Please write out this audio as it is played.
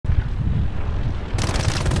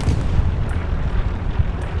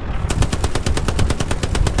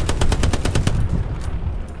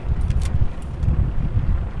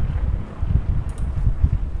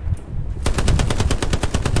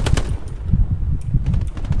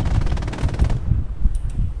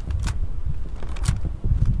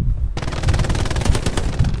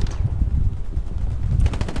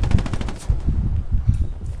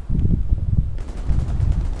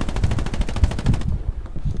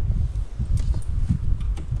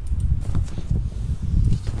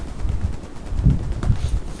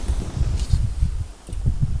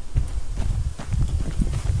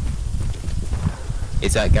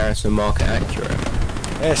Is that garrison marker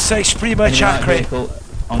accurate? So it's pretty much Enemy accurate. vehicle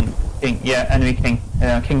on King. Yeah, enemy King.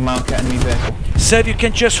 King marker, enemy vehicle. So if you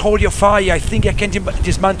can just hold your fire, I think I can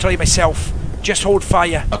dismantle it myself. Just hold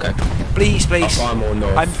fire. Okay. Please, please. I'll fire more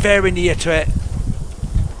north. I'm very near to it.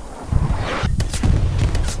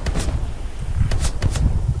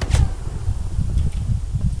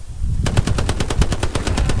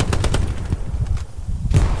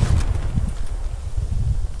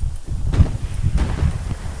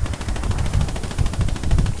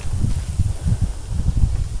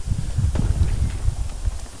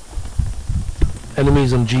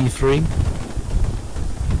 Enemies on G3.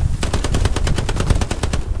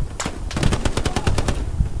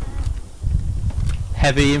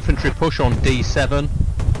 Heavy infantry push on D7.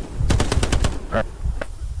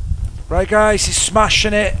 Right guys, he's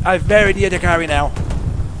smashing it. I'm very near the Gary now.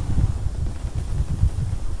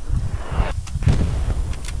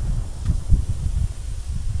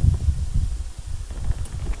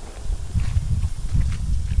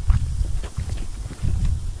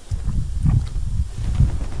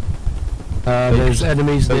 There's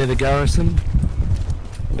enemies near the garrison.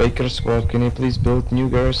 Baker squad, can you please build new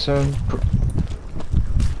garrison?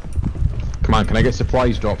 Come on, can I get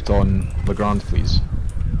supplies dropped on the ground, please?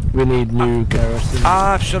 We need new garrison.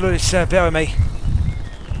 Absolutely, sir. Bear with me.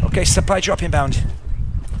 Okay, supply drop inbound.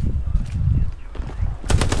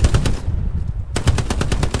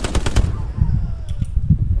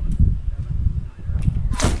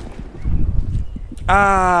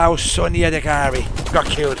 I was so near the Gary. Got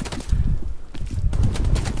killed.